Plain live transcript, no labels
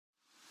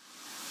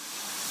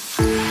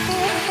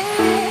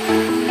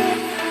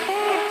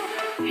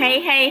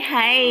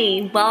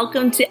Hey,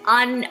 welcome to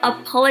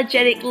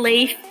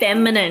Unapologetically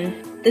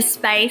Feminine, the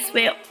space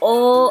where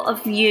all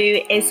of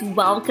you is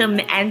welcome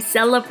and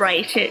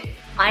celebrated.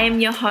 I am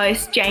your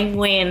host, Jane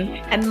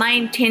Nguyen, and my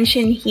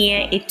intention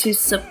here is to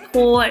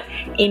support,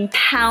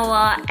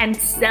 empower, and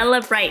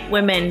celebrate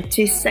women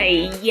to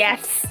say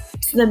yes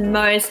to the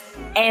most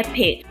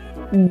epic,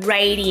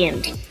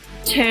 radiant,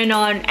 turn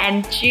on,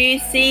 and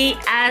juicy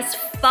as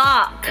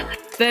fuck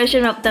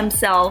version of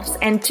themselves,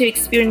 and to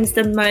experience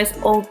the most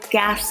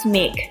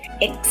orgasmic,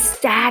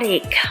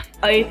 ecstatic,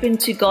 open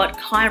to God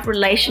kind of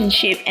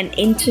relationship and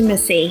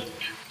intimacy.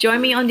 Join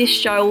me on this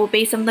show will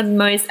be some of the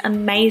most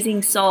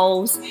amazing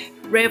souls,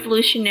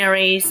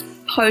 revolutionaries,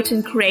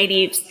 potent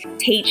creatives,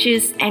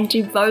 teachers, and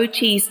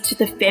devotees to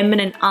the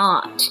feminine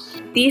art.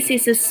 This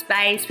is a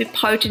space with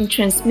potent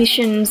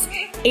transmissions,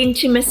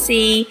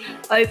 intimacy,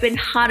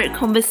 open-hearted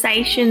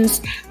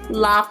conversations,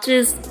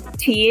 laughters,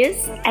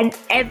 tears, and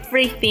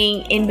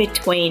everything in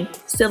between.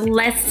 So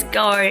let's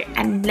go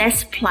and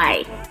let's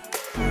play.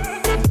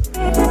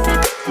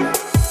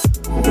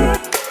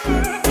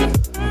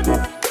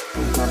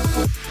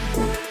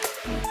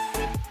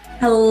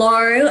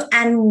 Hello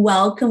and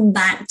welcome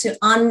back to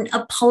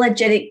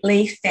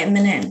Unapologetically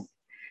Feminine.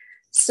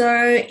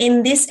 So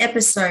in this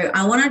episode,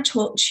 I want to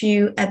talk to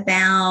you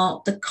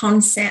about the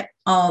concept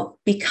of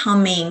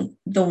becoming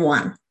the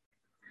one.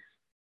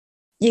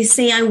 You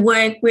see, I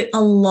work with a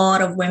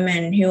lot of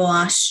women who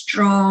are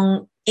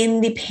strong,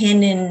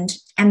 independent,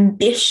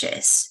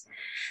 ambitious.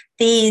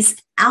 These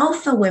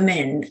alpha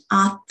women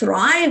are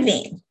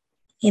thriving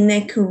in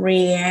their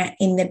career,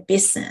 in their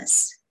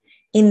business,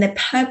 in their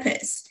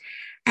purpose,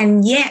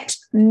 and yet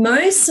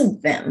most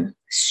of them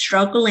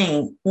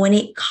struggling when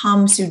it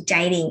comes to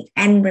dating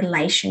and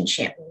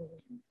relationship.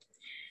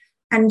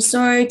 And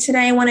so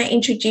today I want to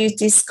introduce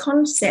this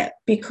concept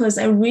because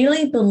I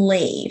really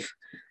believe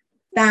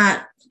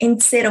that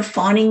instead of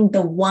finding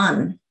the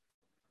one,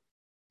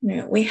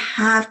 we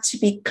have to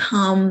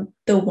become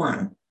the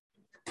one.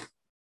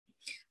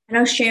 And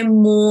I'll share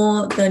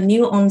more the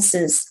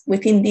nuances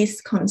within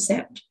this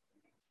concept.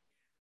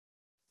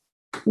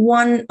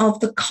 One of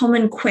the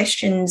common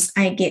questions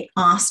I get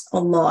asked a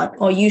lot,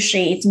 or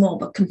usually it's more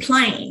of a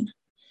complaint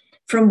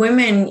from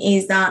women,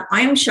 is that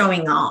I am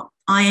showing up,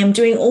 I am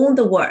doing all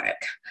the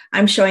work,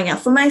 I'm showing up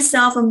for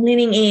myself, I'm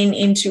leaning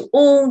into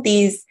all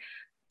this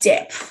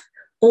depth,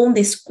 all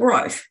this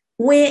growth.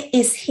 Where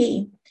is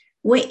he?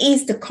 Where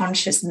is the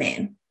conscious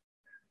man?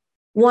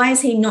 Why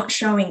is he not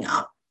showing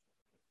up?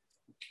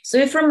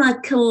 So from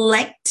a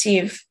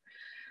collective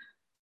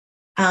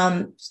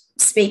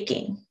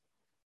speaking,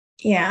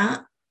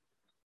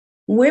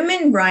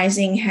 women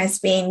rising has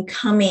been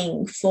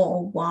coming for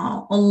a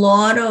while. A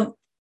lot of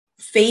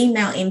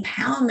female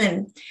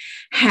empowerment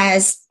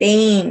has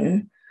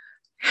been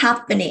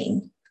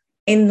happening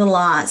in the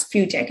last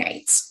few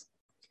decades.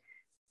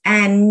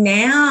 And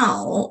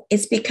now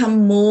it's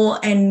become more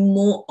and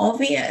more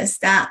obvious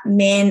that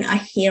men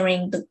are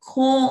hearing the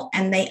call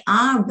and they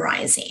are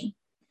rising.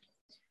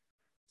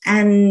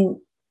 And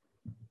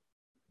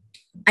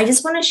I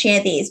just want to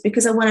share this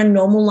because I want to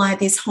normalize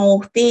this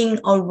whole thing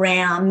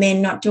around men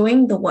not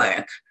doing the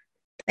work.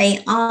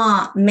 They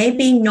are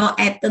maybe not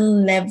at the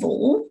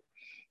level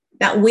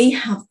that we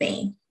have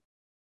been.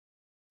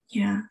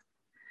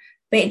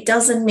 But it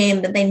doesn't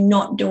mean that they're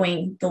not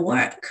doing the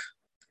work.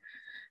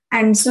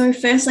 And so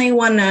firstly, I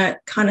want to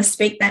kind of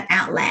speak that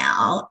out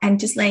loud and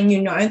just letting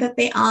you know that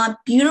there are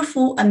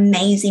beautiful,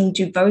 amazing,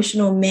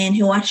 devotional men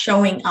who are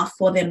showing up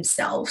for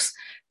themselves,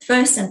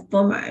 first and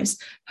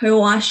foremost,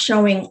 who are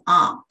showing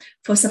up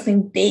for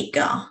something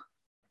bigger.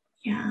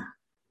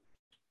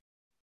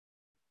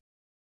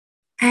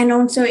 And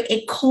also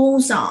it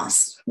calls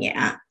us,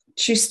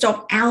 to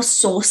stop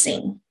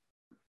outsourcing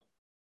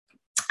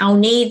our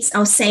needs,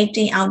 our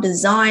safety, our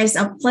desires,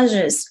 our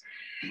pleasures.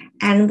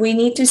 And we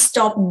need to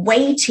stop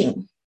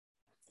waiting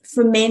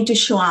for men to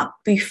show up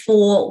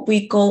before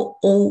we go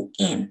all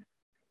in.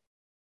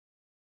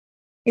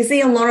 You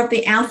see, a lot of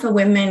the alpha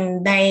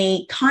women,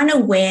 they kind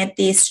of wear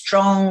this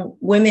strong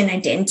women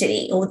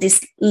identity or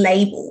this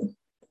label.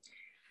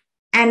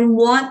 And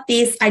what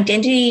this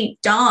identity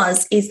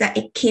does is that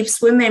it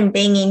keeps women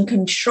being in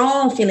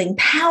control, feeling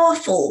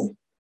powerful.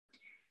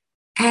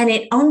 And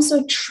it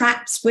also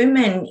traps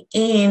women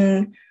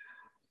in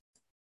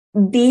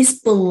this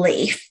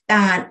belief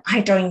that I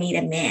don't need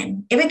a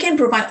man. If I can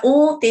provide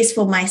all this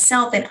for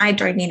myself, then I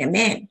don't need a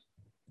man.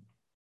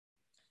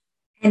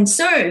 And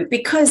so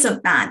because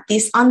of that,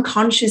 this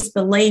unconscious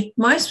belief,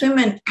 most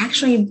women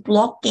actually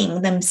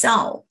blocking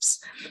themselves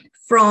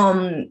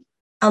from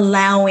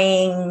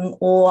allowing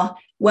or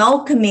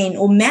welcoming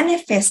or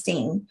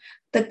manifesting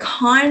the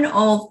kind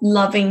of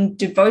loving,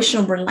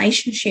 devotional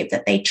relationship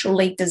that they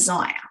truly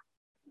desire.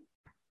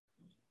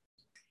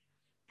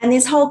 And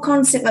this whole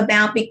concept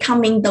about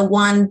becoming the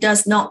one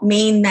does not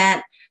mean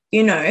that,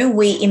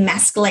 we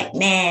emasculate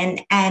men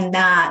and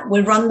that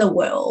we run the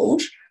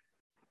world.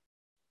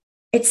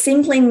 It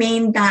simply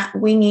means that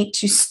we need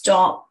to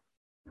stop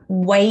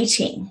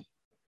waiting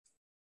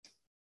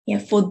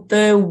for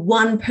the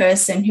one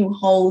person who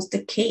holds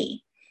the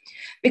key.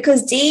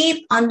 Because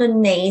deep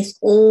underneath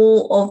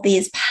all of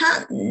these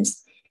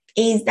patterns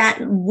is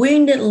that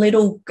wounded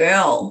little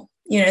girl,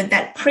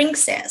 that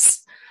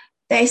princess.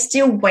 They're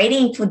still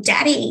waiting for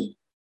daddy,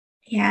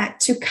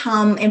 to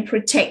come and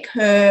protect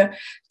her,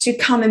 to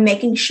come and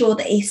making sure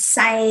that he's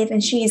safe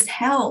and she is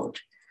held.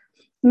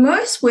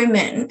 Most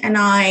women, and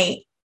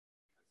I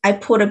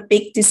put a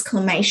big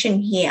exclamation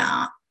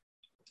here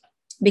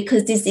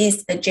because this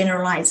is a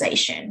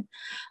generalization.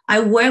 I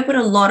work with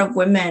a lot of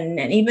women,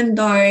 and even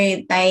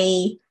though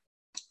they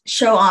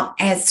show up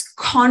as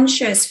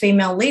conscious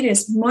female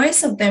leaders,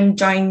 most of them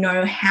don't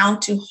know how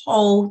to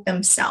hold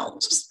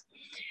themselves.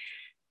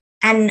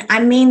 And I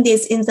mean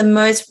this in the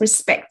most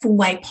respectful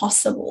way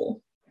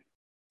possible.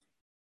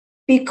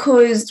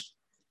 Because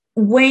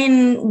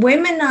when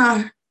women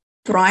are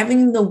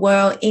thriving the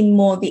world in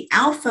more the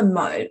alpha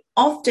mode,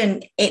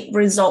 often it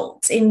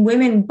results in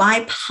women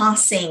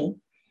bypassing,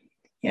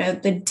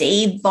 the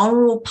deep,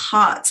 vulnerable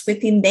parts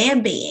within their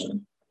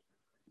being.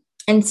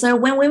 And so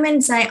when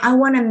women say, I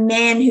want a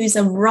man who's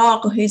a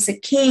rock or who's a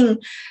king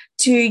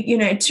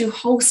to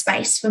hold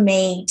space for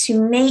me, to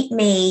meet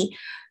me,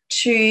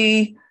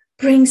 to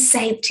bring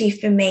safety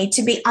for me,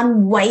 to be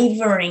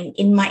unwavering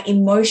in my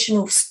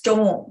emotional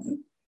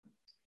storm,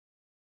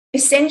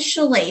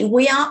 essentially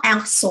we are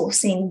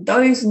outsourcing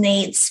those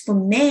needs for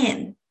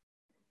men.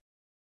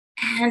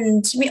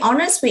 And to be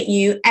honest with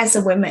you, as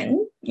a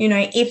woman,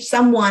 if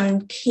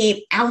someone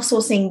keep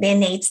outsourcing their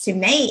needs to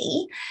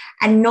me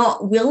and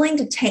not willing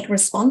to take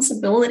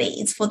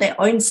responsibilities for their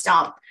own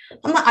stuff,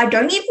 I'm like, I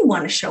don't even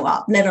want to show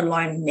up, let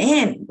alone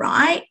men,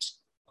 right?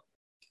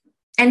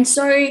 And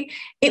so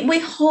if we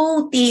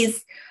hold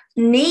these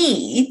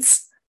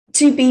needs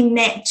to be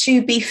met,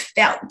 to be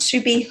felt,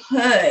 to be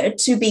heard,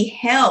 to be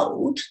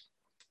held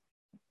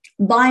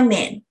by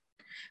men,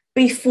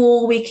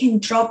 before we can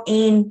drop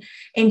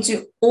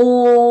into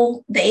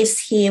all that is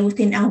here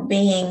within our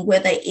being,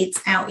 whether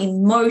it's our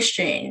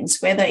emotions,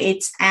 whether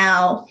it's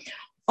our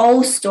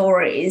old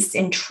stories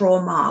and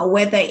trauma,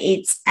 whether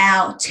it's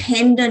our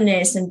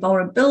tenderness and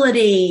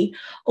vulnerability,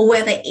 or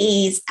whether it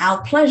is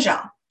our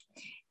pleasure.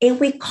 If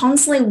we're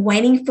constantly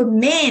waiting for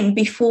men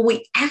before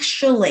we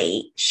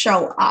actually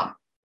show up,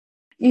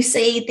 you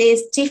see,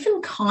 there's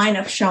different kind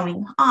of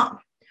showing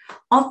up.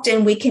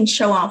 Often we can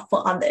show up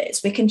for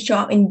others. We can show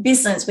up in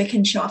business. We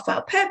can show up for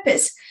our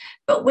purpose.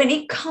 But when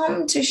it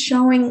comes to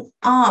showing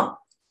up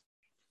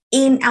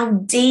in our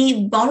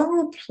deep,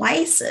 vulnerable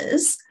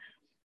places,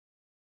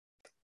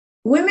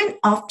 women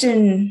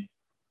often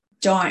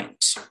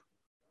don't.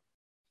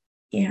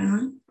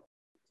 And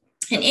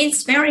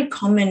it's very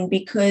common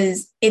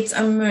because it's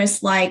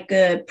almost like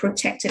a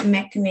protective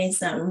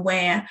mechanism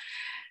where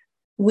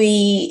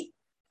we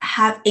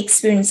have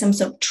experienced some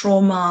sort of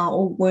trauma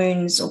or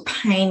wounds or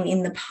pain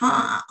in the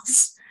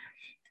past.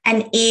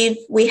 And if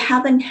we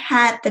haven't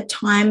had the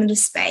time and the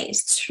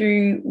space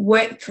to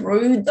work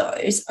through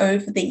those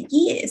over the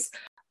years,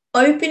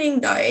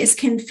 opening those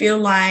can feel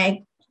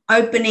like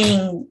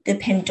opening the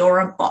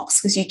Pandora box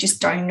because you just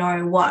don't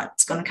know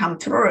what's going to come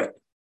through.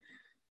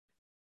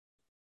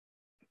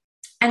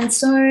 And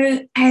so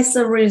as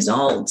a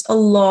result, a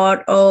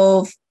lot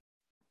of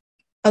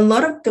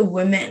the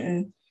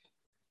women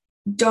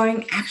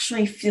don't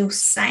actually feel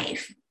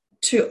safe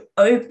to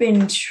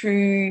open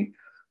to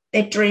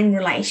their dream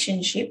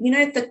relationship.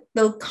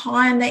 The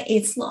kind that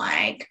is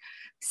like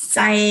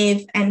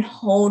safe and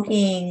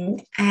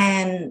holding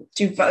and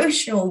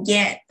devotional,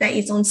 yet that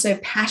is also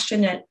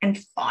passionate and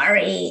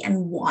fiery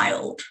and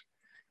wild.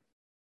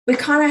 We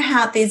kind of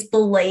have these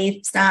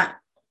beliefs that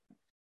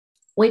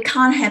we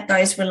can't have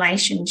those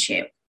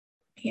relationships.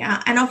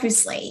 And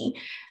obviously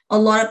a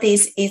lot of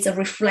this is a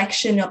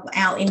reflection of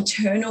our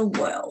internal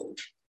world.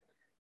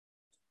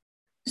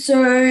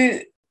 So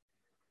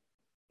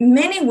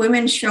many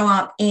women show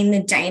up in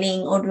the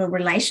dating or the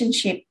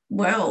relationship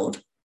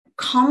world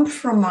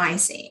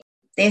compromising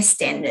their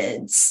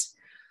standards,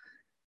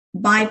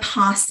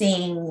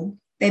 bypassing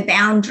their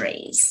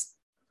boundaries,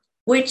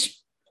 which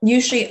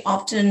usually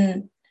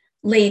often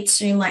leads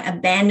to like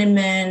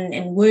abandonment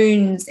and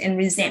wounds and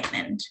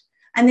resentment.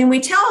 And then we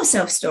tell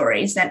ourselves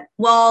stories that,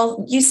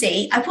 well, you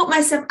see, I put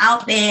myself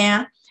out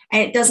there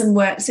and it doesn't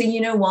work. So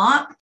you know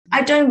what?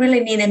 I don't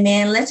really need a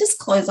man. Let's just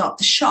close up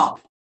the shop.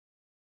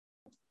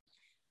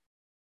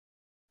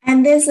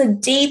 And there's a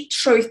deep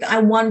truth that I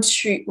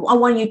want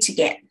you to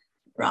get,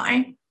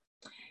 right?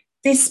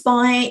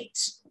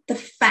 Despite the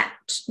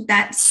fact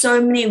that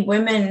so many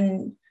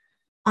women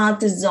are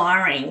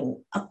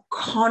desiring a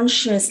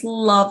conscious,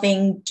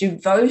 loving,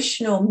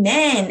 devotional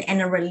man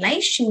and a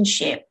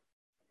relationship,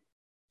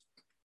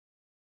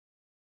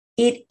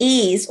 it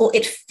is, or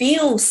it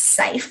feels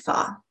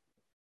safer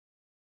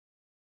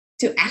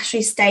to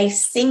actually stay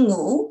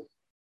single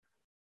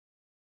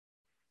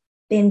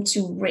than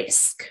to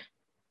risk.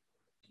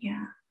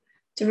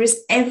 To risk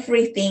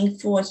everything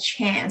for a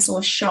chance or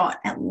a shot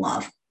at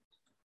love.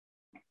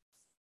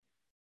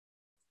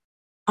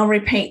 I'll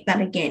repeat that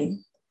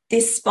again.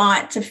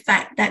 Despite the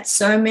fact that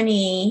so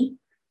many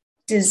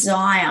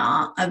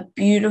desire a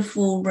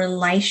beautiful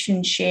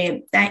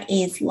relationship that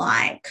is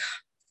like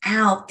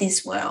out of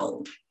this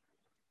world.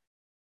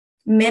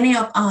 Many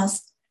of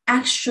us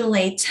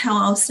actually tell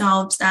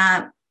ourselves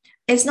that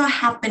it's not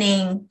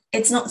happening,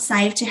 it's not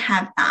safe to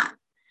have that.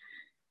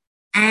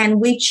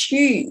 And we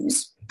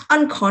choose,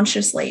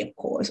 unconsciously, of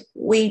course,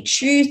 we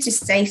choose to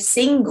stay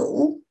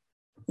single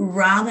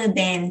rather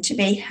than to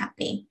be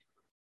happy.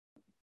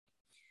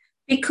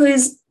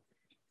 Because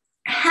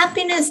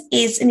happiness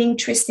is an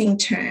interesting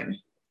term.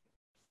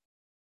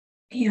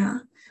 Yeah.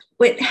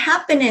 With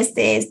happiness,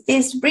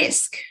 there's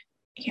risk.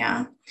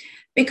 Yeah.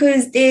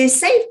 Because there's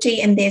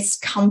safety and there's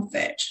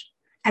comfort.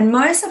 And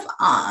most of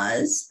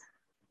us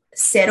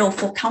settle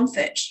for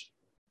comfort.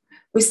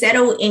 We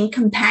settle in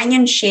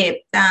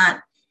companionship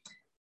that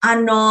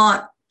are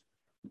not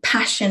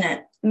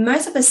passionate.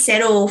 Most of us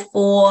settle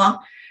for,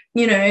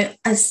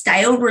 a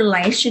stale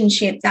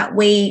relationship that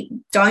we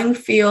don't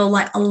feel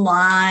like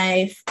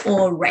alive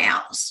or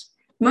aroused.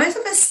 Most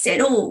of us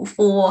settle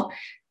for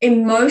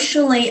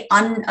emotionally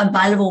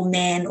unavailable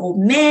men or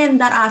men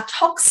that are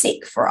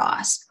toxic for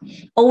us.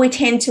 Or we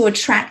tend to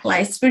attract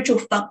like spiritual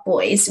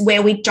fuckboys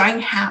where we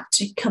don't have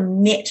to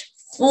commit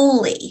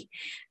fully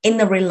in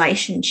the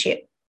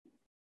relationship.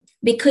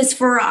 Because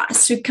for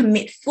us to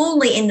commit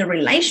fully in the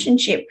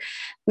relationship,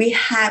 we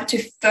have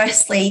to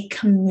firstly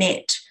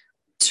commit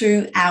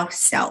to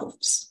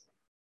ourselves.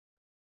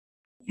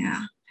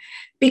 Yeah.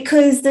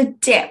 Because the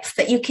depth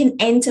that you can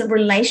enter a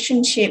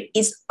relationship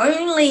is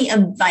only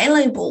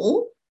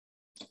available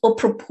or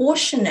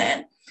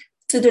proportionate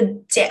to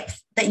the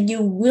depth that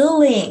you're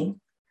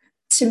willing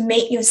to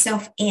meet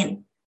yourself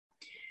in.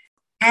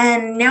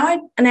 And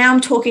now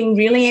I'm talking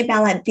really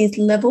about like this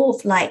level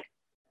of like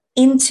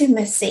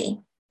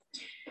intimacy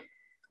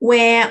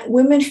where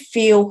women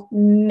feel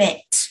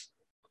met.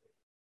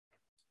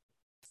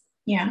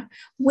 Yeah.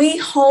 We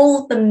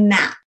hold the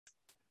map,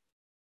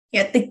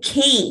 the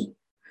key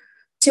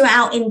to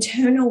our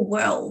internal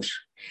world.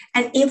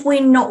 And if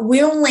we're not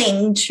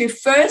willing to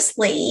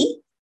firstly,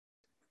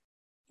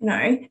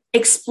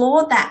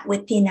 explore that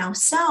within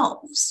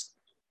ourselves,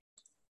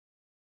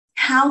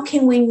 how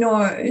can we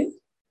know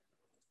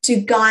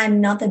to guide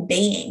another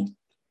being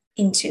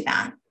into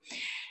that?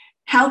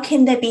 How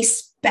can there be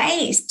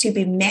space to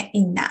be met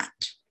in that?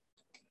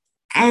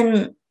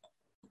 And,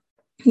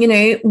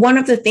 one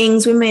of the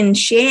things women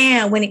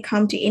share when it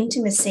comes to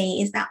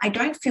intimacy is that I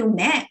don't feel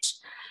met.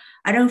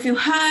 I don't feel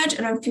heard.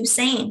 I don't feel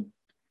seen.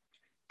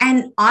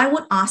 And I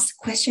would ask the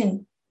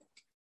question,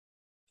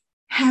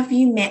 have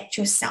you met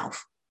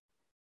yourself?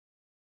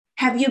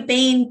 Have you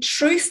been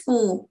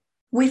truthful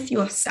with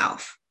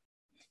yourself?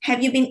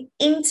 Have you been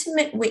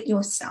intimate with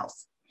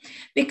yourself?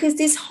 Because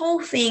this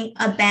whole thing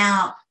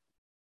about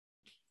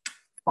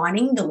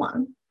finding the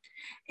one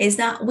is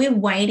that we're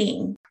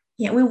waiting.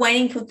 Yeah, we're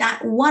waiting for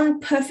that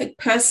one perfect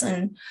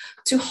person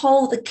to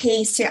hold the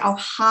keys to our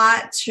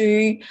heart,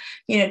 to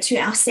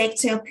our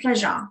sex, to our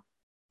pleasure.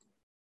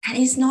 And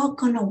it's not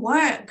going to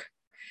work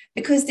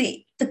because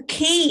the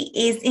key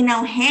is in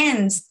our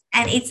hands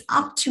and it's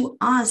up to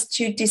us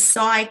to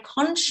decide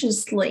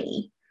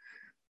consciously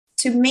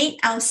to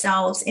meet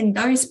ourselves in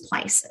those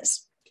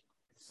places.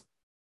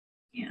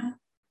 Yeah.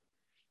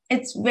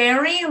 It's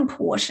very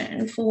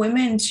important for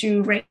women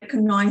to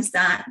recognize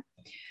that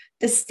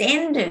the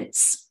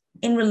standards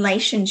in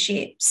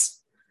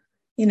relationships,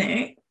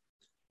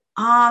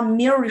 are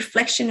mere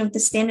reflection of the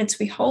standards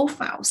we hold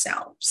for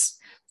ourselves.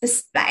 The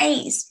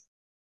space,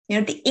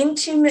 the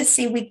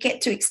intimacy we get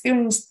to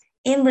experience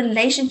in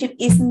relationship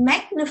is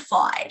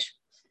magnified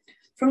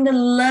from the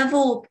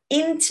level of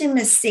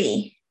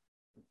intimacy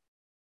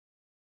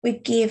we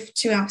give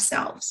to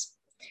ourselves.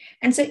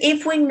 And so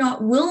if we're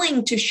not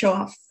willing to show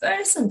up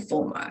first and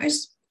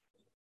foremost,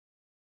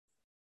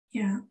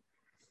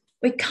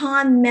 we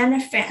can't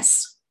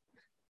manifest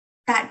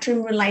that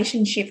dream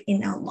relationship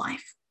in our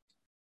life.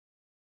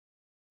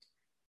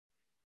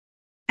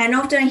 And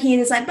often I hear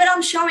this like, but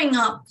I'm showing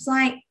up. It's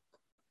like,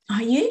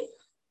 are you?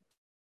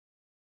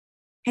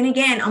 And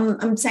again,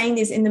 I'm saying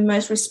this in the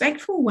most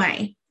respectful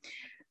way.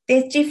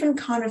 There's different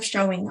kind of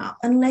showing up.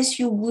 Unless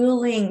you're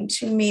willing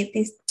to meet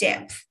this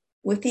depth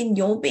within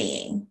your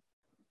being,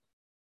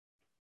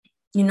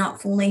 you're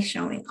not fully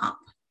showing up.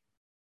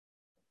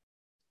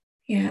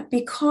 Yeah,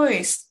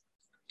 because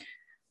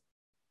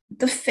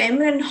the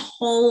feminine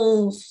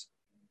holds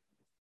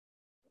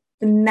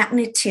the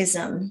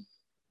magnetism,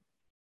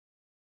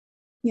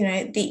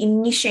 the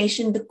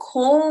initiation, the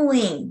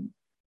calling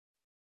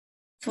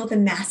for the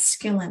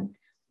masculine.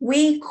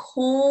 We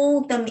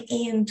call them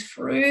in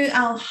through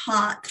our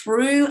heart,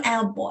 through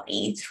our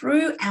body,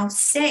 through our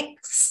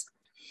sex.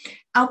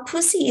 Our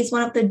pussy is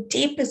one of the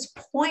deepest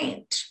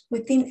points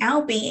within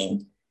our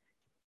being.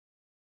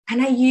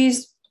 And I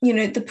use,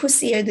 the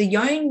pussy or the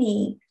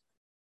yoni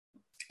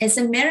as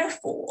a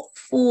metaphor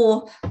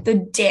for the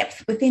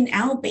depth within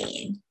our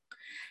being.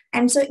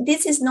 And so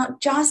this is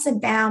not just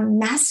about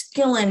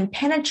masculine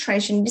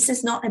penetration. This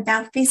is not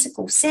about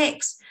physical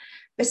sex,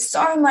 but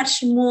so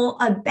much more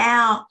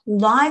about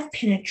live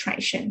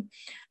penetration,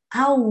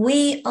 Are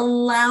we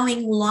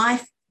allowing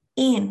life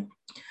in?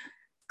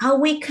 Are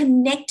we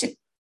connected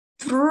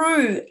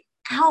through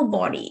our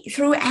body,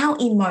 through our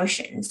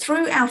emotions,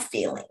 through our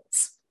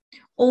feelings?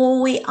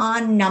 Or we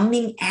are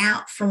numbing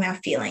out from our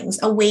feelings?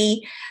 Are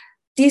we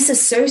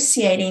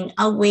disassociating?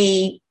 Are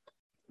we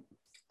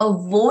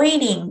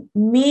avoiding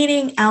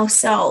meeting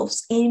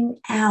ourselves in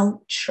our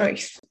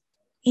truth?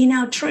 In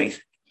our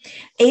truth.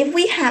 If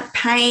we have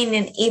pain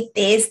and if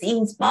there's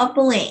things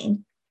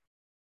bubbling,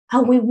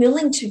 are we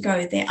willing to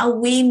go there? Are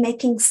we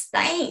making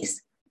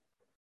space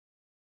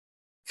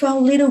for a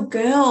little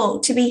girl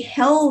to be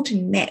held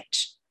and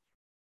met?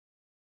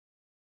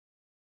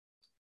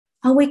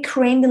 Are we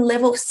creating the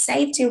level of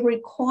safety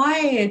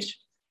required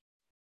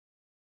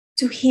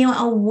to heal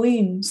our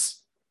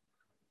wounds?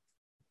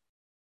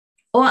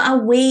 Or are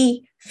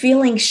we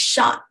feeling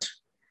shut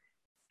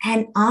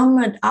and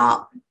armored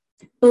up,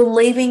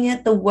 believing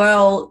that the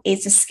world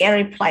is a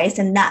scary place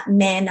and that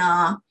men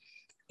are,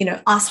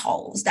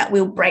 assholes that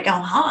will break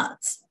our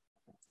hearts?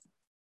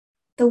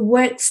 The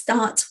work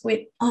starts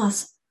with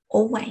us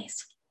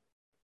always.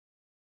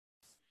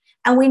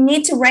 And we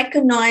need to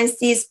recognize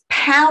this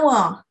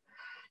power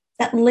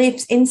that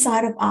lives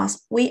inside of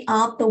us. We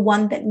are the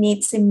one that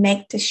needs to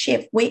make the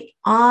shift. We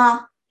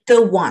are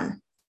the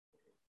one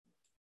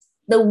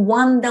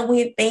that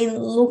we've been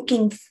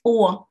looking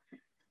for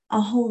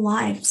our whole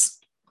lives.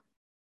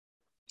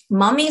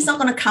 Mummy's not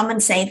going to come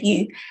and save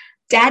you.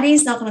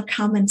 Daddy's not going to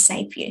come and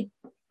save you.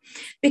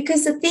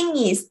 Because the thing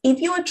is, if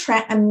you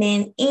attract a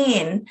man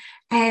in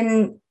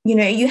and,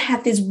 you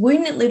have this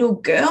wounded little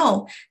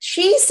girl,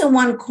 she's the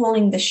one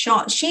calling the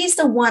shot. She's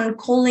the one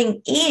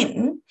calling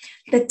in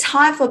the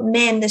type of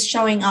man that's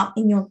showing up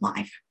in your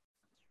life.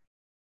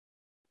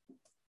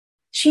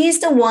 She's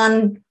the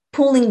one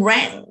pulling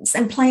ranks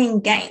and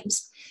playing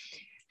games.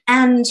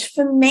 And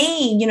for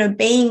me,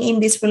 being in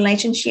this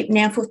relationship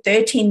now for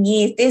 13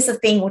 years, there's a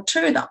thing or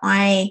two that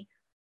I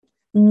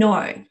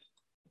know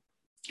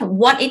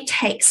what it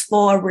takes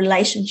for a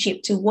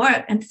relationship to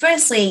work. And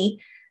firstly,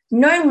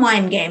 no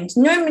mind games,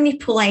 no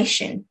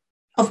manipulation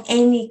of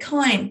any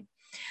kind.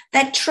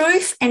 That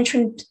truth and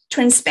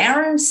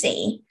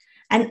transparency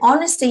and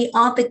honesty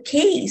are the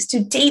keys to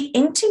deep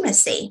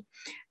intimacy.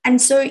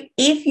 And so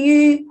if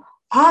you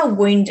are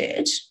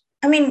wounded,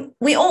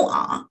 we all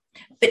are,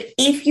 but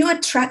if you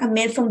attract a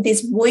man from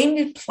this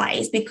wounded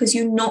place because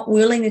you're not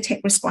willing to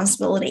take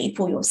responsibility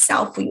for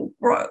yourself, for your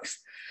growth,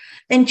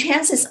 then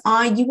chances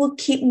are you will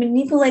keep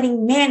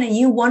manipulating men and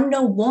you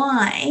wonder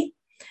why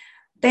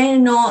they're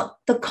not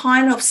the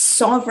kind of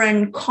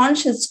sovereign,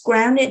 conscious,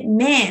 grounded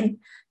man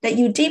that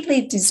you deeply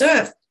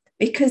deserve.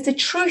 Because the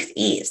truth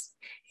is,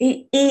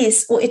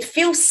 it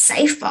feels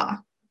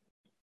safer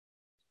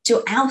to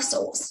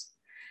outsource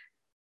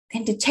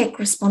than to take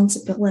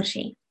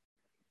responsibility.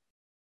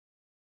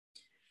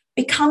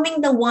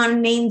 Becoming the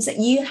one means that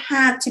you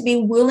have to be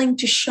willing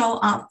to show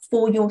up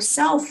for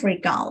yourself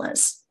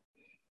regardless.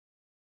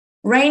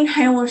 Rain,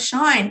 hail, or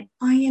shine,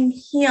 I am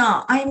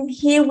here. I am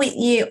here with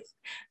you.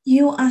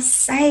 You are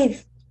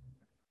safe.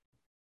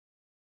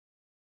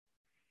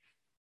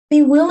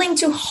 Be willing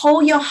to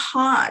hold your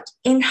heart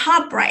in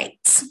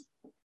heartbreaks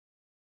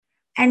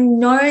and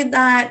know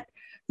that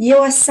you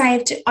are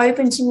safe to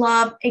open to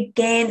love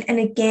again and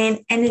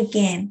again and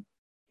again.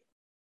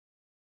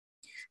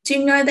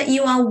 To know that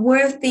you are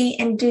worthy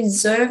and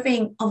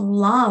deserving of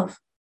love.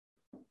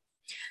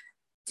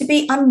 To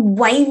be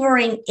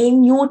unwavering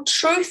in your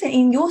truth and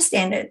in your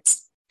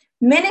standards.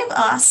 Many of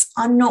us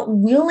are not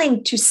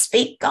willing to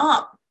speak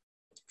up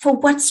for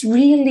what's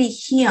really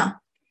here.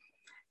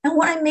 And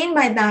what I mean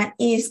by that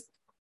is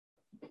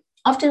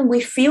often we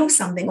feel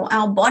something or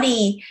our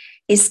body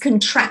is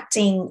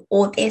contracting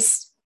or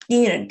there's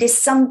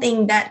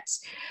something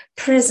that's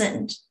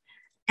present.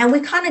 And we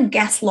kind of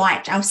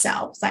gaslight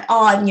ourselves like,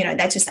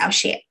 that's just our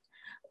shit.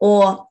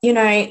 Or,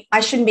 I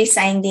shouldn't be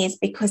saying this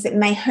because it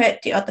may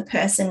hurt the other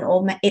person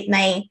or it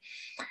may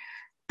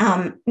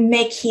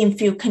make him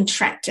feel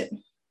contracted.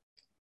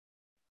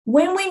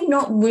 When we're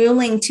not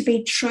willing to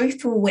be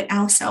truthful with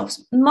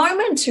ourselves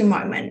moment to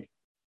moment,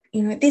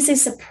 this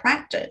is a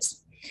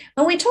practice.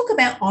 When we talk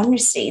about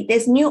honesty,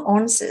 there's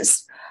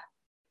nuances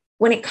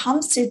when it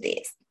comes to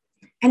this.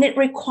 And it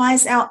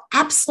requires our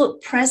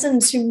absolute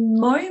presence in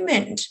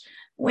moment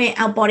where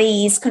our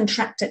body is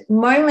contracted,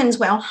 moments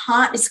where our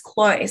heart is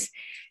closed,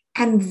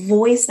 and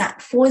voice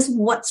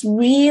what's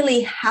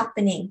really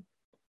happening.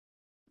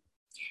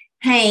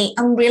 Hey,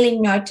 I'm really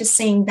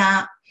noticing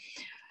that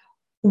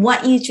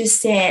what you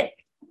just said,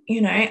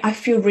 I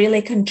feel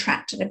really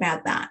contracted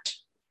about that.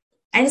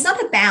 And it's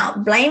not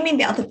about blaming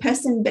the other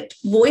person, but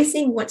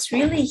voicing what's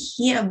really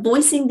here,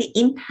 voicing the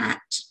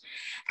impact,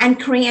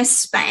 and create a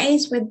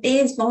space where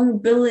there's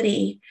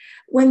vulnerability,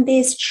 when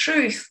there's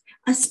truth,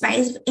 a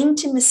space of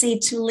intimacy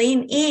to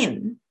lean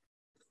in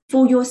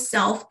for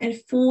yourself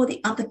and for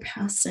the other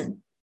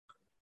person.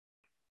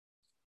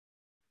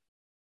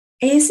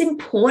 It is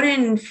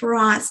important for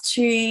us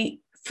to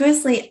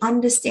firstly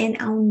understand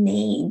our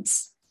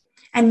needs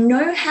and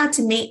know how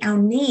to meet our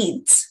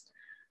needs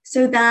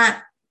so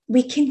that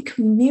we can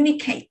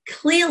communicate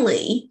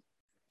clearly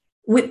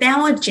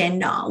without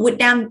agenda,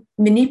 without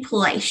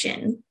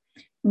manipulation,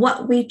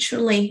 what we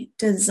truly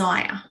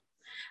desire.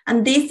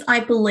 And this, I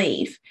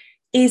believe,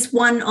 is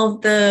one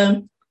of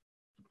the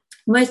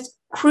most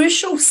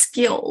crucial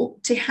skill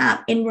to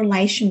have in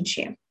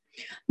relationship.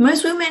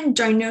 Most women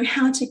don't know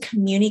how to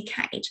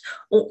communicate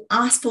or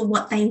ask for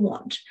what they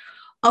want.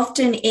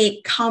 Often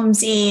it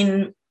comes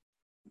in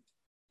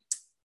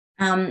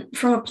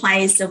from a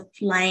place of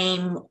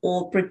blame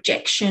or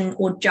projection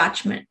or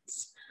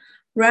judgments,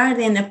 rather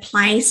than a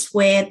place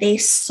where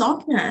there's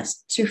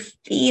softness to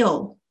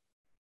feel,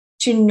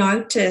 to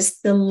notice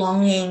the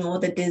longing or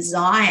the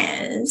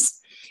desires,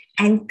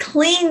 and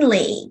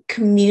cleanly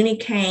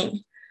communicate,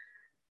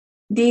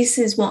 this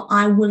is what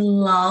I would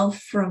love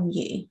from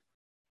you.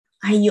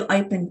 Are you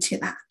open to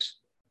that?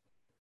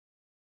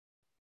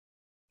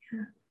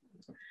 Yeah.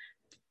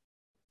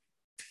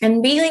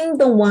 And being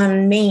the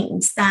one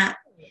means that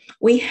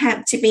we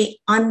have to be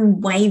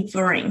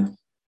unwavering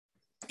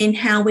in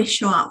how we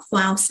show up for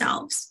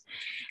ourselves.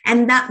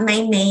 And that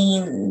may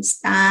mean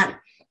that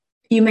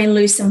you may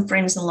lose some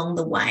friends along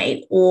the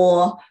way,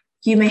 or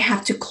you may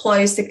have to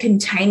close the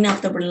container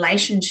of the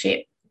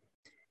relationship.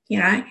 You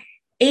know,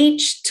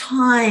 each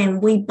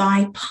time we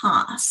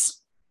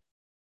bypass,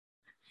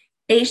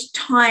 each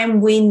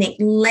time we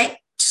neglect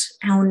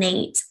our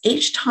needs,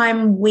 each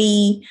time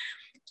we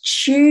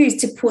choose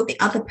to put the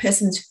other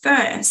person's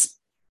first,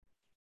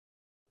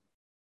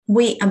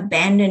 we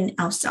abandon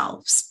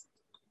ourselves.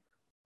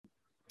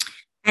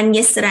 And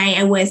yesterday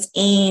I was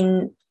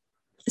in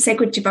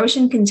Sacred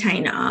Devotion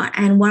container,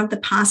 and one of the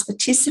past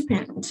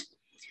participants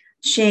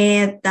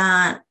shared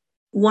that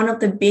one of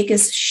the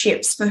biggest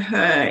shifts for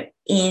her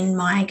in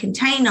my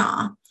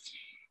container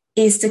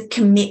is the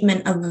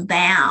commitment of a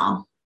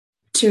vow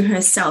to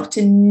herself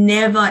to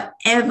never,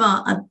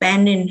 ever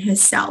abandon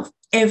herself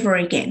ever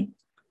again.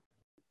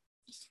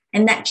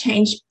 And that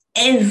changed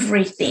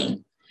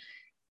everything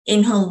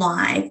in her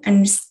life,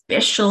 and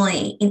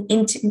especially in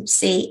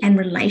intimacy and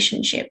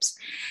relationships.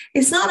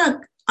 It's not an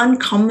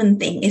uncommon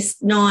thing.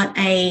 It's not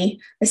a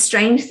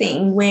strange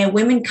thing where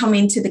women come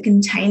into the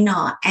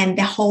container and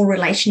their whole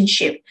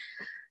relationship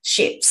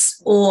shifts,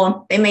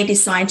 or they may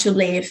decide to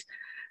leave,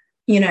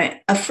 you know,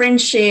 a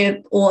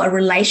friendship or a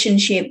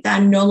relationship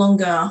that no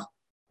longer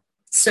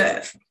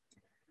serve.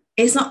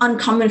 It's not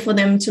uncommon for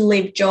them to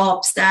leave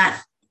jobs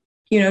that,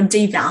 you know,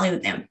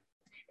 devalue them.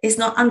 It's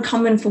not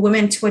uncommon for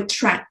women to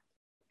attract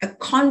a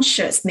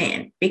conscious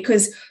man,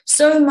 because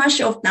so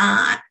much of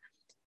that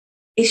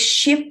is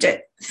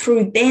shifted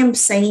through them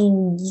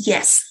saying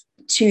yes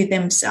to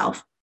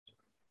themselves.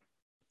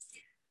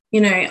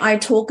 You know, I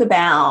talk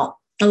about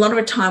a lot of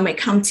the time when it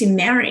comes to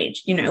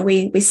marriage, you know,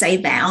 we say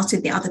vows to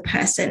the other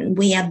person.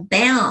 We are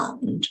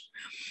bound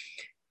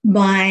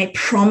by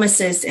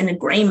promises and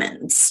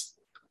agreements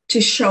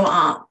to show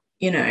up,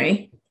 you know,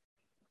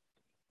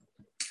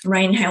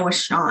 rain, hail, or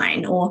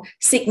shine, or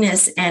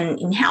sickness and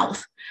in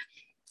health.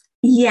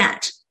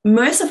 Yet,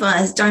 most of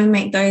us don't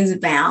make those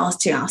vows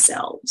to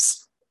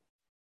ourselves.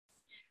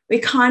 We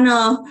kind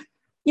of,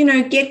 you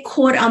know, get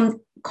caught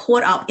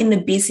up in the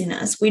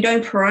busyness. We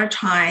don't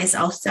prioritize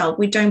ourselves.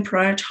 We don't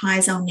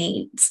prioritize our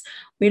needs.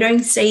 We don't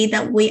see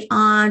that we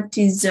are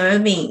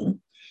deserving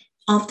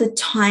of the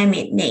time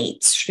it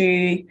needs to,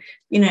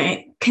 you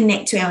know,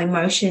 connect to our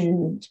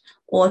emotions,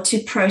 or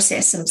to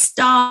process some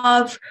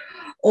stuff,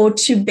 or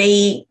to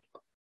be,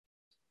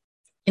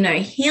 you know,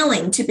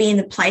 healing, to be in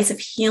the place of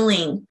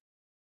healing.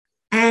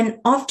 And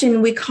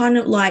often we kind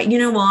of like, you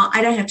know what,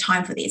 I don't have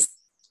time for this.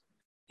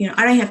 You know,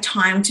 I don't have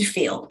time to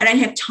feel. I don't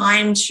have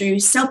time to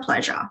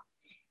self-pleasure.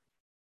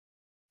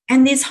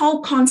 And this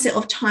whole concept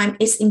of time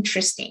is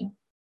interesting,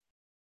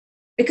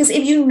 because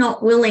if you're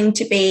not willing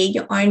to be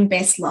your own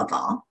best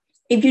lover,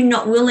 if you're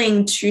not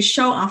willing to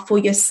show up for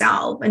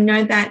yourself and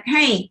know that,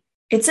 hey,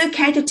 it's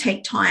okay to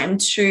take time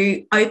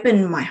to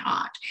open my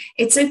heart,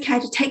 it's okay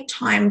to take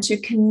time to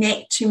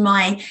connect to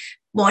my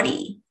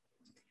body,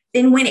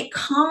 then when it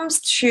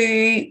comes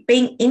to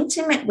being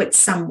intimate with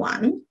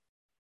someone,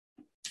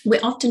 we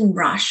often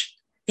rush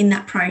in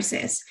that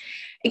process.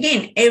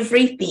 Again,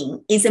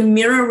 everything is a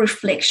mirror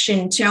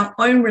reflection to our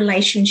own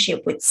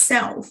relationship with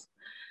self,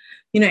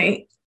 you know.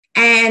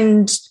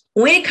 And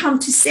when it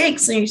comes to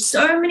sex, you know,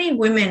 so many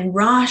women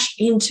rush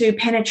into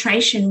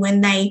penetration when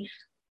they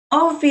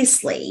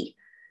obviously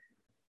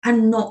are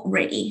not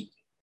ready.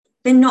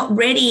 They're not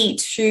ready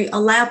to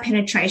allow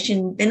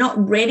penetration. They're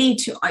not ready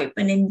to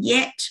open, and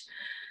yet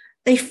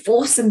they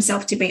force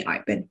themselves to be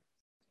open.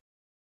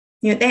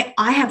 You know,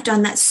 I have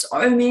done that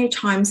so many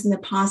times in the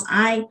past.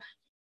 I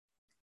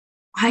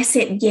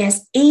said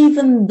yes,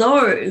 even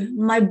though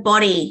my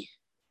body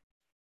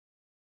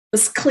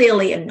was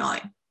clearly a no.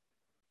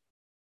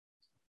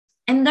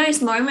 And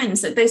those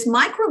moments, those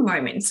micro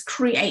moments,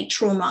 create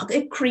trauma.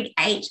 It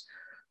create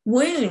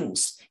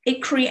wounds.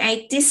 It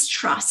create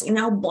distrust in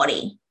our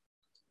body.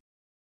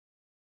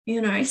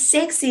 You know,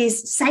 sex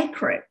is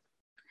sacred.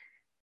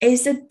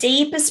 It's the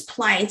deepest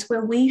place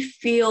where we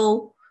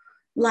feel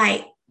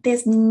like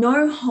there's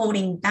no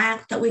holding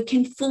back, that we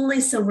can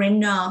fully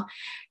surrender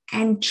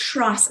and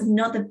trust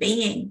another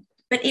being.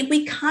 But if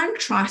we can't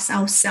trust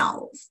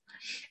ourselves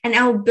and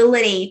our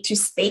ability to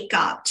speak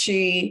up,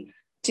 to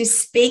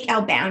speak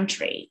our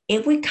boundary,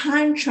 if we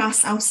can't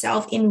trust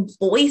ourselves in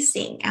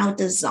voicing our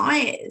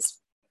desires,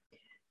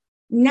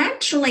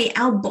 naturally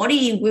our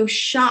body will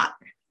shut,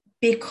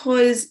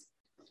 because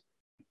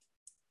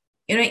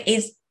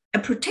it's a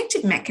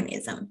protective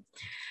mechanism.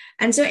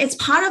 And so it's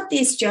part of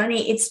this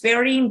journey. It's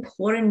very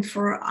important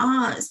for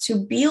us to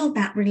build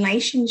that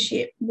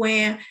relationship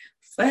where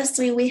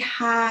firstly we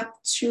have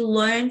to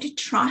learn to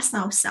trust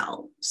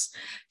ourselves,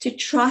 to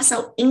trust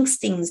our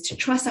instincts, to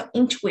trust our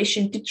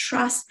intuition, to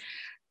trust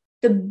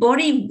the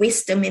body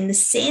wisdom and the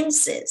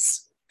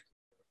senses.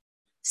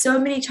 So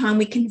many times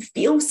we can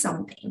feel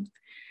something,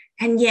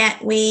 and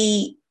yet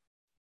we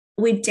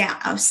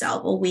doubt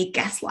ourselves, or we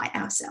gaslight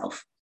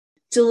ourselves,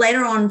 to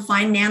later on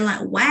find out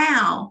like,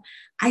 wow,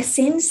 I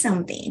sensed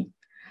something.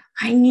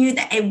 I knew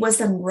that it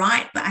wasn't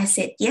right, but I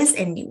said yes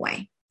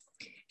anyway.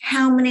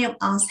 How many of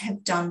us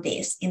have done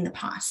this in the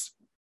past?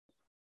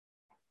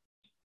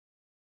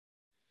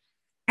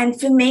 And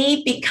for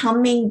me,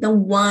 becoming the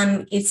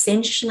one,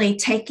 essentially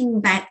taking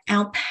back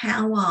our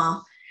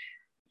power.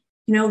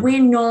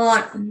 We're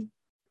not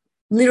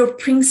little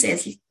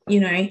princess,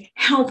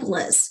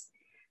 helpless,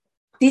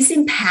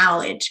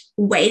 disempowered,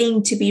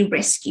 waiting to be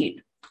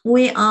rescued.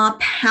 We are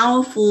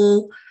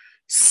powerful,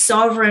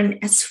 sovereign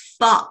as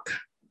fuck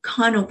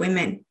kind of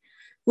women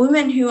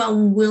who are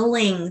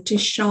willing to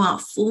show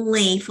up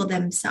fully for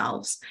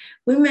themselves,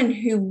 women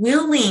who are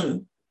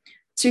willing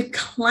to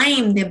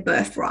claim their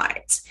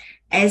birthrights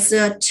as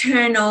a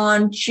turn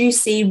on,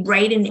 juicy,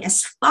 radiant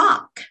as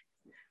fuck.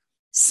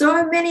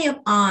 So many of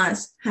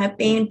us have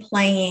been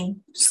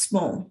playing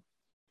small.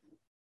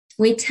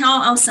 We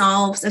tell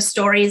ourselves the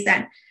stories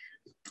that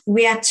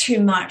we are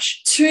too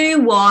much,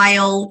 too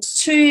wild,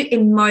 too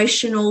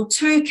emotional,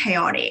 too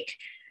chaotic.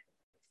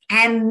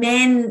 And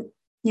men,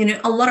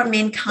 a lot of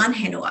men can't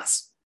handle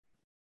us.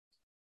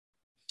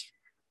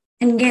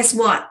 And guess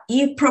what?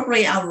 You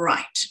probably are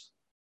right.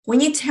 When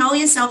you tell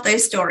yourself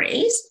those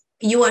stories,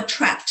 you are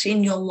trapped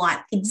in your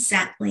life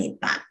exactly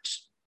that.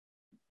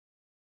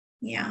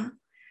 Yeah.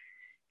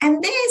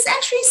 And there's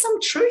actually some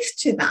truth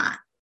to that.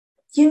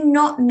 You're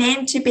not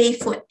meant to be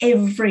for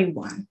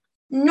everyone.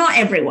 Not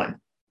everyone.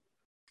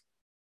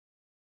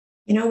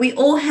 We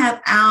all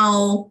have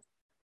our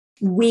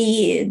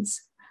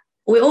weirds.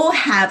 We all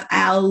have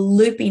our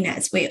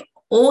loopiness. We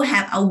all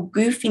have our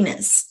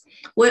goofiness.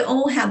 We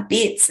all have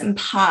bits and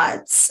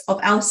parts of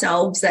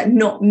ourselves that are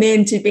not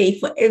meant to be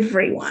for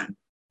everyone.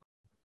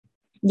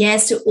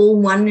 Yes, to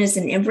all oneness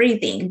and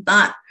everything,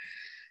 but,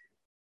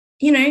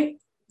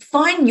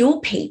 find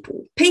your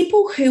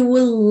people who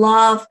will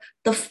love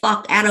the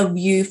fuck out of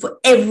you for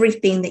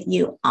everything that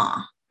you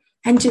are,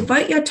 and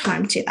devote your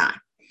time to that.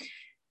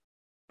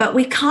 But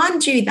we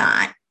can't do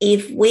that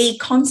if we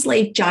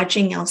constantly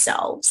judging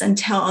ourselves and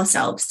tell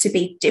ourselves to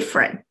be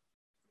different.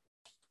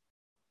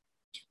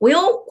 We're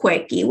all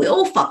quirky. We're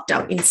all fucked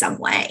up in some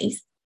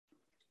ways.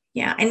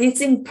 Yeah. And it's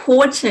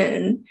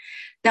important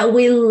that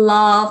we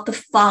love the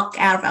fuck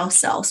out of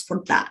ourselves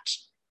for that.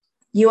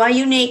 You are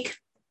unique.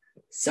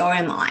 So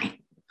am I.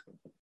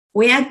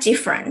 We are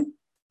different.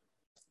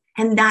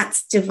 And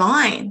that's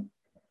divine.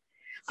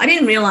 I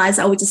didn't realize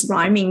I was just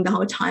rhyming the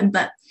whole time,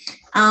 but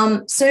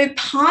so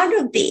part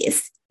of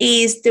this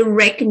is the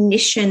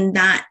recognition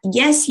that,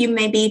 yes, you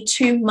may be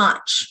too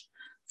much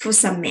for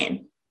some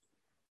men.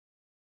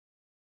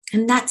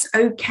 And that's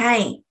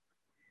okay.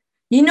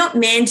 You're not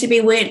meant to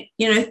be with,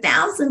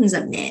 thousands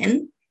of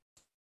men,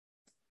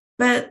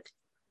 but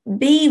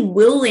be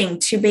willing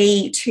to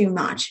be too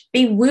much.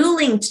 Be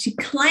willing to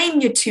claim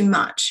you're too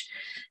much.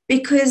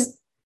 Because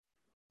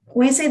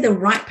when I say the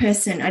right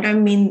person, I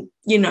don't mean,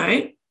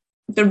 the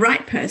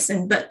right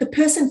person, but the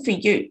person for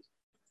you.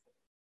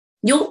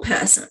 Your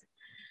person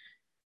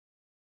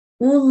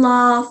will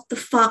love the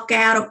fuck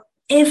out of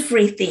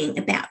everything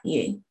about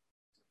you,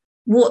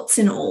 warts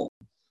and all.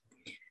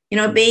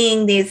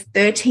 Being this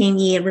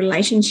 13-year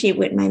relationship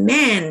with my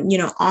man,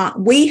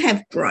 we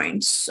have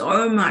grown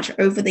so much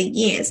over the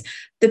years.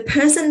 The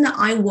person that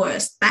I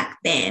was back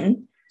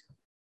then,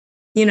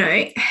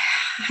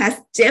 has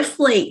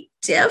definitely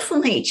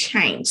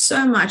changed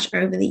so much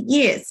over the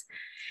years.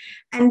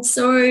 And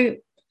so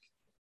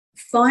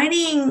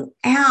finding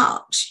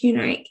out,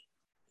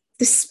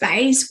 the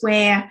space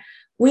where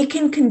we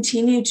can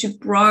continue to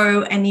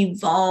grow and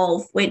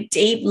evolve with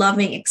deep,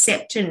 loving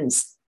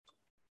acceptance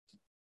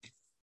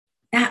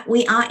that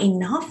we are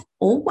enough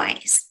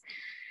always.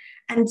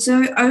 And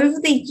so over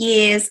the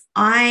years,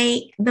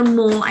 the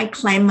more I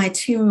claim my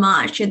too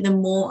much and the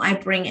more I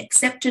bring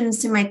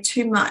acceptance to my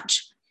too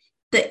much,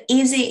 the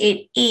easier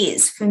it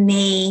is for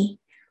me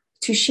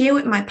to share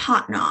with my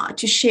partner,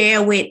 to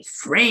share with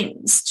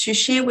friends, to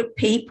share with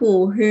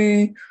people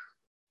who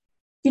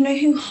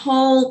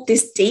hold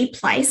this deep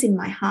place in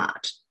my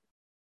heart.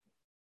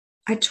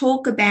 I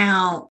talk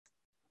about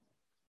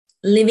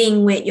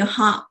living with your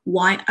heart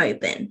wide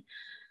open,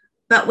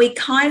 but we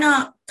kind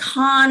of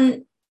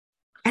can't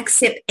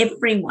accept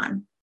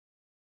everyone.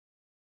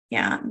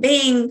 Yeah,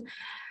 being,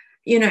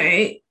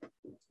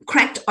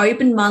 cracked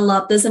open by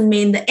love doesn't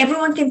mean that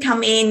everyone can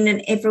come in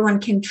and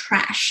everyone can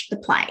trash the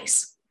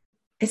place.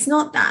 It's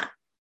not that.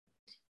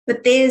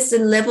 But there's a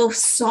level of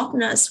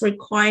softness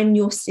required in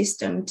your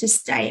system to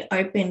stay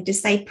open, to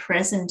stay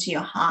present to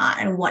your heart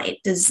and what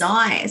it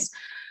desires,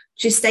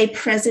 to stay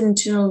present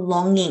to the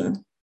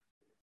longing.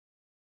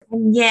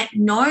 And yet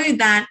know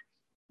that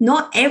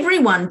not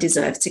everyone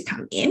deserves to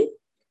come in,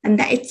 and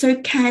that it's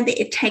okay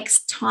that it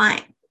takes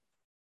time.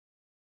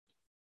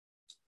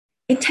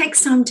 It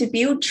takes time to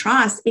build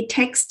trust. It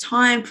takes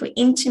time for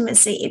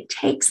intimacy. It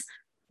takes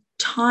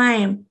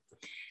time.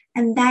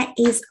 And that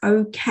is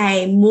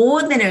okay,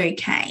 more than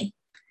okay.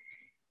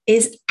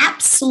 Is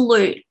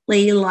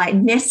absolutely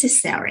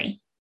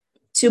necessary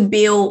to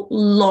build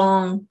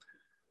long,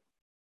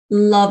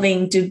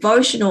 loving,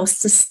 devotional,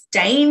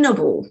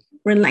 sustainable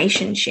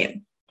relationship.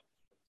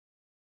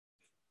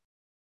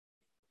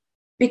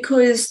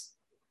 Because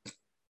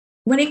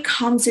when it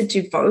comes to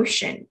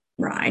devotion,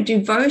 right?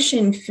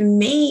 Devotion for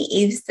me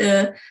is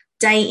the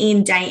day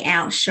in, day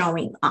out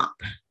showing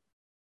up.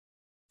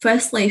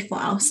 Firstly, for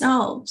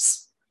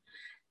ourselves.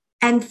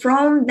 And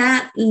from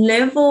that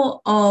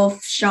level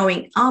of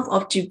showing up,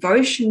 of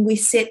devotion, we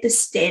set the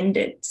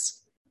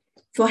standards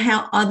for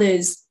how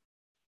others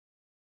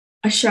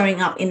are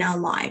showing up in our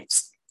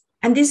lives.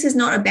 And this is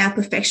not about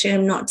perfection.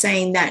 I'm not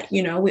saying that,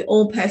 we're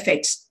all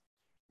perfect.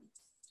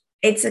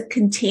 It's a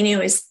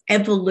continuous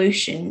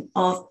evolution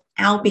of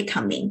our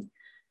becoming.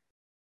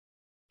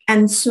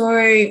 And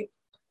so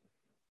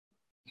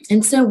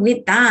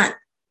with that,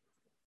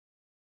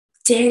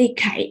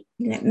 dedicate,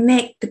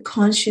 make the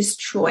conscious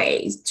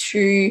choice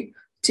to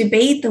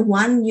be the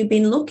one you've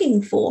been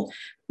looking for.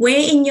 Where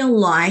in your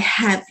life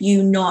have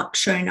you not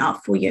shown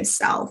up for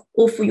yourself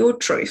or for your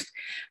truth?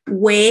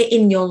 Where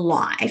in your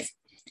life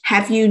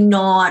have you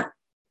not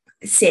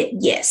said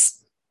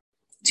yes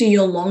to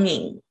your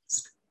longings,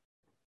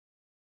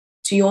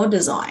 to your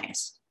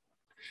desires?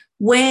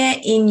 Where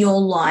in your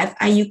life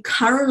are you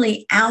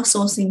currently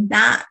outsourcing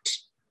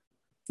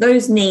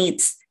those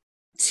needs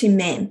to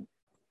men?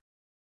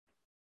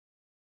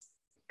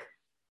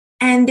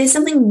 And there's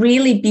something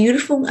really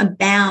beautiful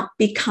about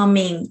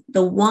becoming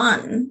the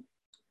one,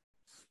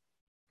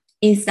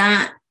 is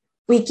that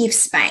we give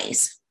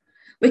space.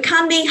 We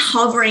can't be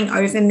hovering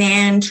over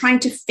men, trying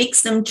to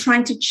fix them,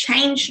 trying to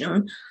change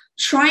them,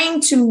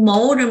 trying to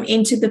mold them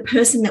into the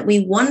person that we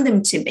want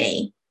them to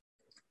be.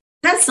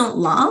 That's not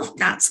love,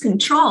 that's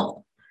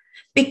control.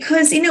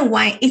 Because in a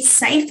way, it's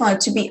safer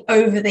to be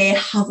over there,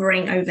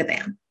 hovering over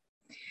them,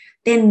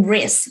 than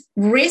risk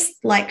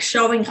like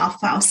showing up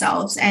for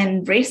ourselves,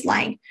 and risk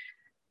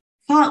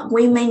but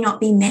we may not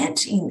be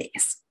met in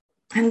this.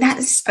 And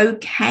that's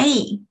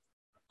okay.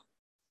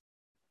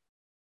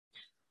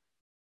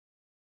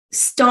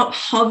 Stop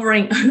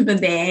hovering over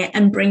there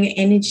and bring your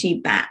energy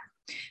back.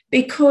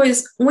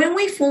 Because when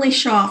we fully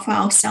show up for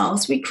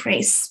ourselves, we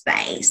create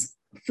space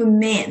for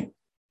men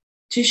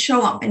to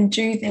show up and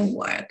do their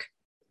work.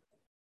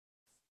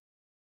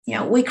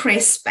 We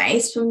create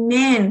space for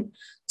men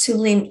to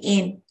lean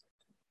in.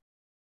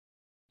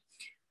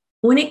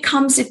 When it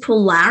comes to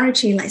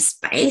polarity,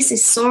 space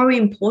is so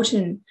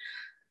important.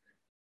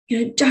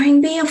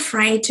 Don't be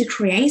afraid to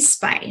create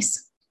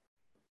space.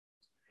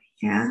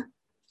 Yeah.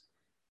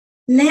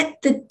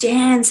 Let the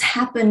dance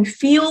happen.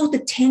 Feel the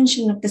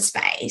tension of the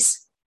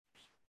space.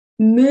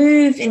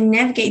 Move and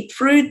navigate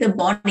through the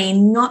body,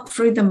 not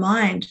through the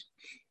mind.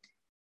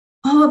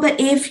 Oh, but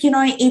if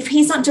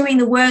he's not doing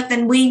the work,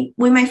 then we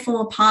may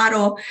fall apart,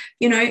 or,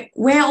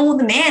 we're all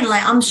the men.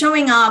 I'm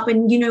showing up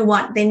and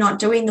they're not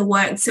doing the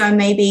work. So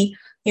maybe,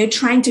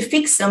 trying to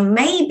fix them,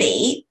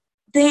 maybe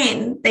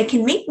then they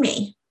can meet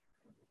me.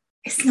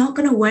 It's not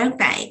going to work,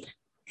 babe.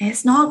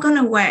 It's not going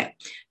to work.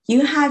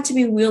 You have to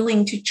be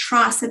willing to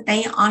trust that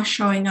they are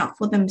showing up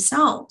for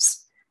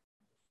themselves.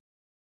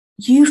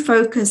 You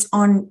focus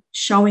on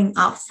showing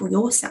up for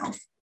yourself.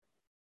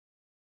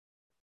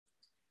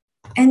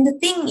 And the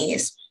thing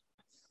is,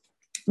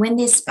 when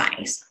there's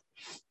space,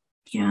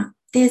 there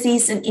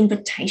is an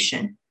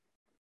invitation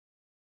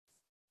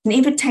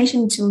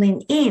to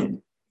lean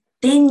in.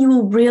 Then you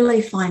will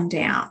really find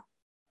out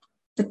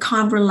the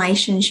kind of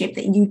relationship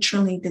that you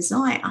truly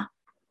desire.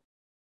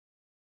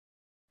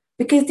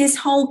 Because this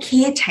whole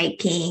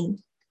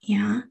caretaking,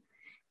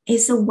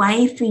 is a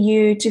way for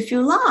you to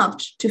feel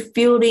loved, to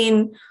fill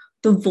in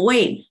the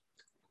void.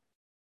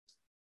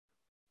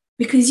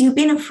 Because you've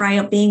been afraid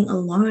of being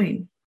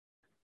alone.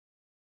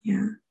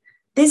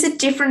 There's a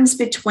difference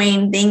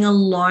between being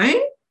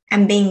alone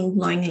and being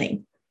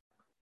lonely.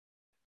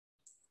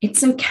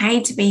 It's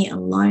okay to be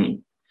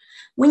alone.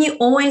 When you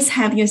always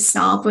have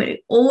yourself, when you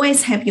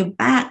always have your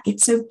back,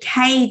 it's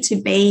okay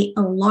to be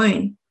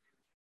alone.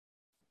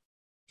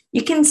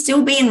 You can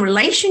still be in a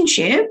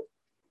relationship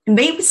and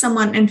be with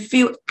someone and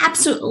feel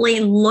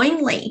absolutely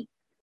lonely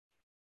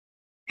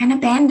and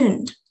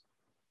abandoned.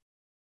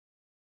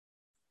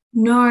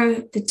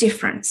 Know the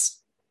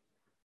difference.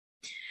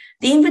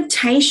 The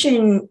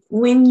invitation,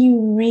 when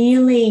you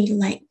really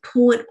like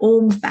pull it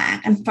all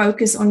back and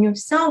focus on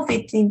yourself,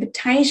 it's the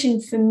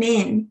invitation for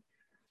men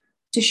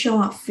to show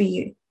up for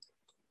you.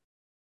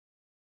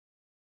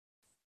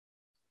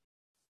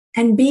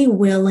 And be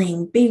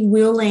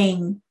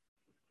willing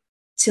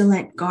to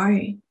let go.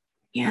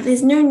 Yeah,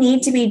 there's no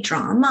need to be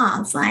drama.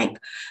 It's like,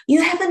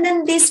 you haven't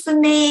done this for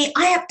me,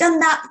 I have done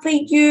that for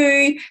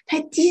you.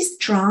 That this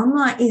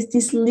drama is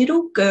this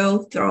little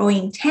girl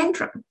throwing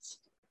tantrums.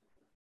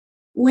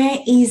 Where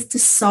is the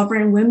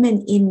sovereign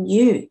woman in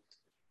you?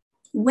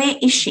 Where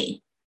is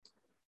she?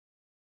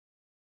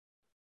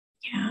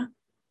 Yeah.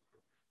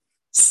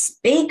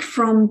 Speak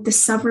from the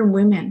sovereign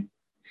woman.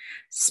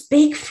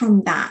 Speak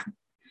from that.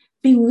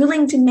 Be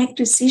willing to make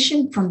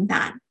decision from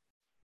that.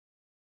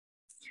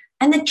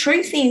 And the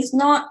truth is,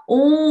 not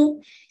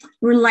all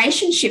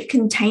relationship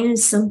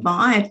containers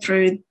survive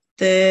through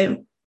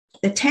the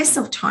test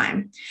of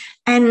time.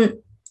 And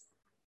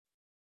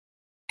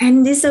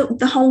this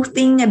the whole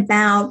thing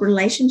about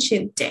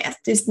relationship death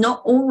is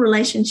not all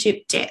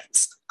relationship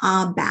deaths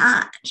are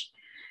bad.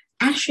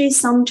 Actually,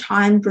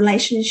 sometimes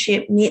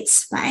relationship needs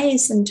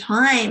space and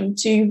time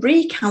to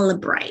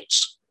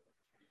recalibrate.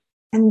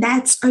 And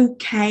that's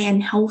okay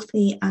and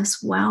healthy as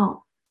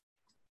well.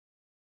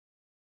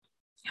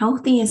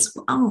 Healthy as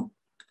well.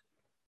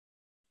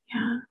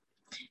 Yeah.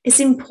 It's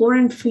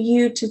important for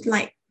you to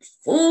like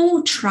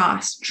full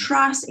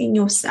trust in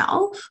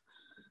yourself,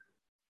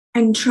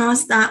 and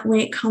trust that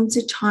when it comes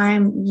to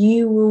time,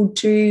 you will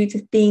do the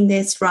thing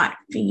that's right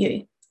for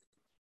you.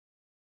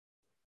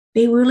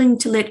 Be willing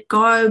to let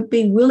go,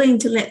 be willing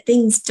to let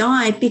things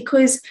die,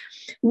 because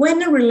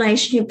when a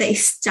relationship that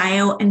is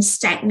stale and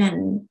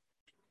stagnant,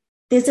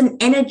 there's an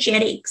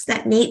energetics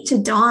that need to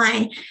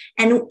die.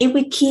 And if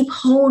we keep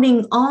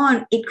holding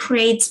on, it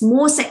creates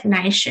more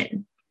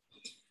stagnation.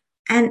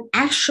 And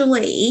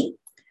actually,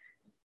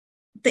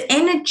 the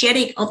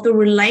energetic of the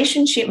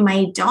relationship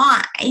may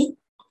die,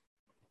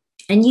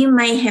 and you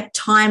may have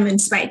time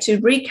and space to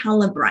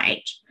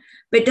recalibrate,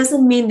 but it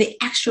doesn't mean the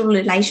actual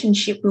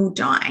relationship will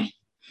die.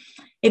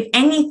 If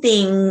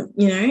anything,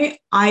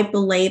 I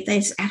believe that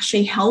it's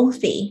actually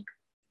healthy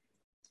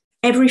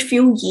every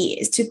few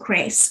years to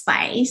create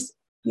space,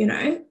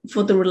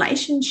 for the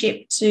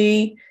relationship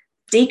to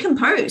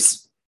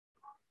decompose,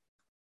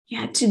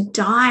 to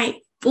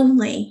die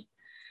fully,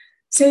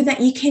 so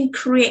that you can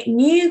create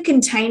new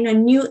container,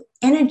 new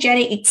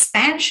energetic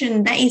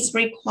expansion that is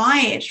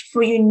required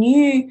for your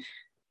new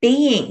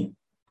being.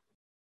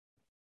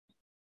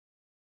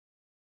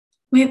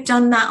 We've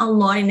done that a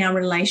lot in our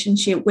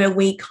relationship, where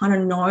we kind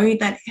of know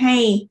that,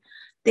 hey,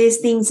 there's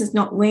things that's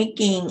not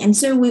working. And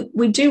so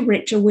we do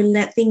ritual, we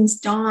let things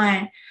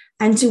die,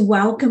 and to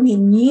welcome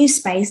in new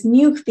space,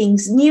 new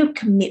things, new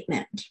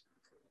commitment.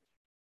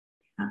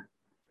 Yeah.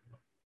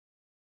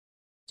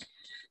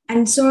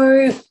 And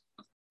so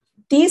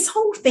this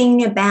whole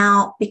thing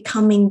about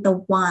becoming the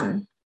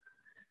one,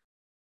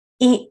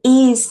 it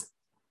is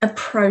a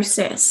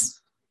process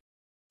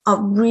of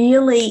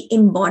really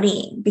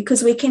embodying,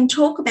 because we can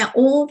talk about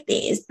all of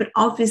this, but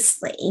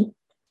obviously,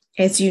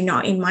 as you know,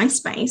 in my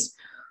space,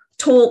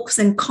 talks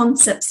and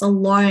concepts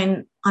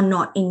alone are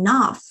not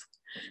enough.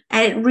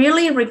 And it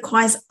really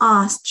requires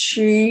us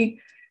to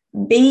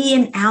be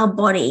in our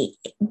body,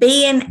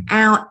 be in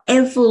our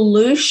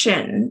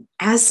evolution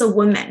as a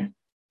woman.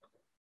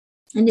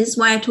 And this is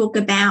why I talk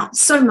about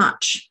so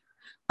much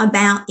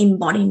about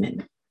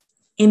embodiment.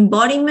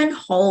 Embodiment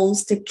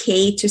holds the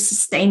key to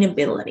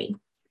sustainability.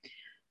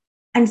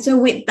 And so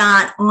with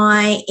that,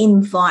 I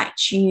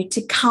invite you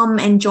to come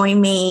and join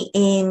me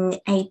in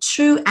a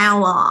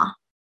 2-hour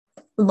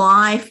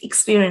live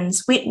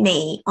experience with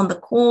me on the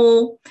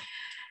call,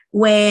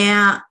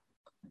 where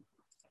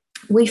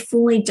we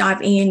fully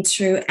dive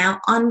into our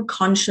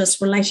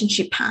unconscious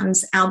relationship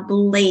patterns, our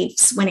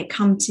beliefs when it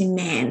comes to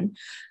men,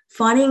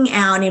 finding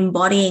out,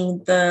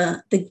 embodying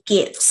the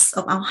gifts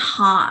of our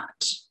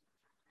heart,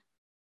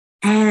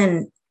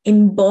 and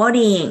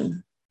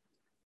embodying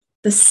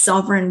the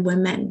sovereign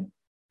woman,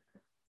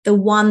 the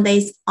one that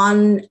is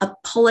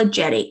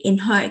unapologetic in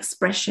her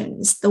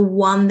expressions, the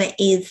one that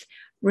is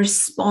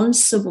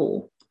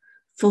responsible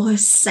for her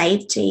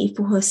safety,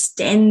 for her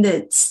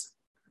standards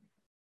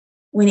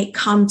when it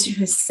comes to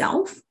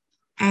herself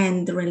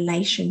and the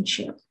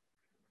relationship.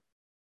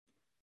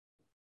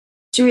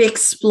 To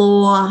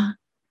explore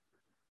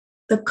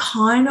the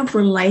kind of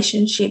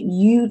relationship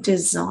you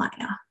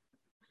desire.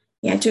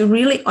 To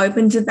really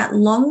open to that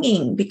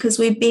longing, because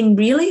we've been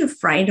really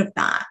afraid of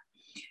that.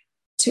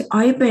 To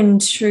open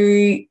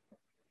to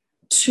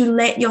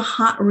let your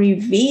heart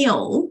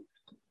reveal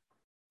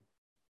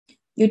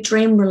your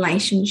dream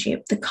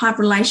relationship, the kind of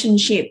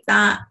relationship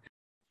that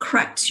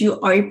cracks you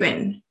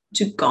open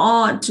to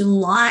God, to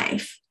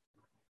life.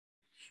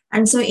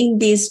 And so in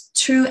this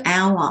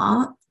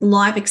 2-hour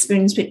live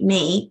experience with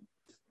me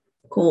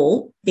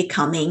called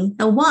Becoming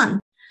the One,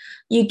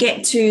 you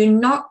get to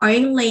not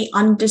only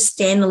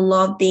understand a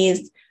lot of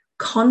these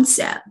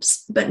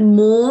concepts, but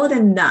more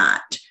than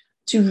that,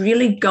 to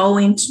really go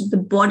into the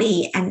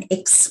body and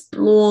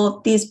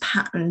explore these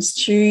patterns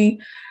to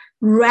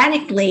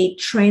radically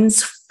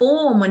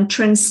transform and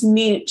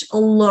transmute a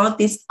lot of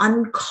these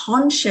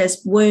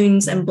unconscious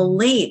wounds and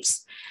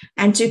beliefs,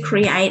 and to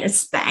create a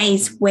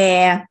space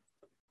where,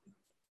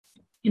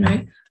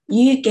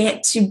 you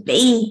get to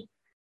be,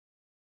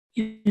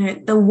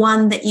 the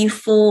one that you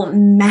fall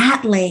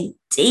madly,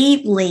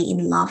 deeply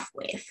in love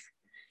with,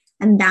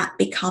 and that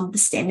become the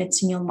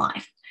standards in your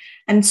life.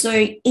 And so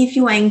if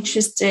you are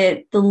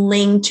interested, the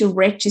link to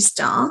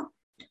register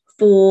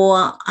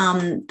for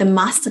the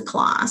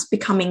masterclass,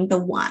 Becoming the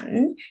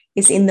One,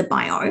 is in the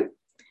bio.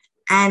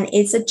 And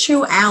it's a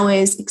 2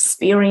 hours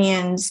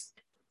experience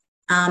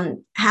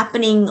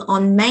happening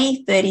on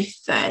May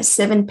 31st,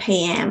 7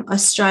 p.m.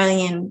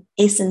 Australian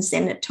Eastern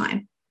Standard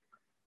Time.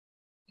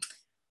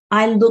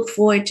 I look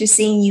forward to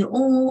seeing you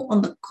all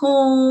on the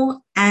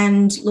call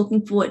and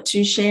looking forward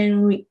to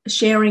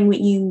sharing with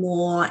you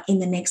more in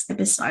the next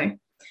episode.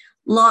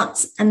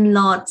 Lots and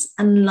lots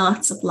and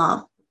lots of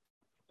love.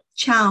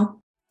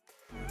 Ciao.